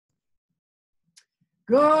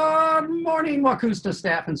Good morning, Wacousta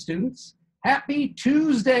staff and students. Happy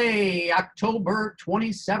Tuesday, October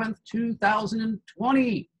 27th,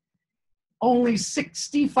 2020. Only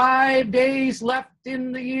 65 days left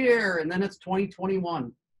in the year, and then it's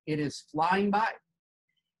 2021. It is flying by.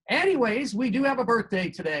 Anyways, we do have a birthday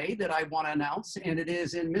today that I want to announce, and it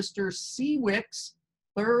is in Mr. Seawick's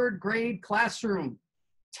third grade classroom.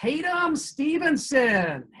 Tatum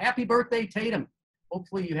Stevenson. Happy birthday, Tatum.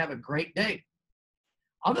 Hopefully you have a great day.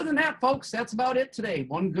 Other than that, folks, that's about it today.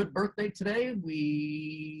 One good birthday today.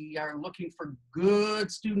 We are looking for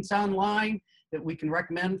good students online that we can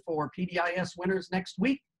recommend for PDIS winners next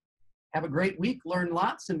week. Have a great week, learn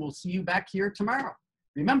lots, and we'll see you back here tomorrow.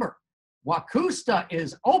 Remember, Wacousta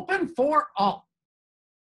is open for all.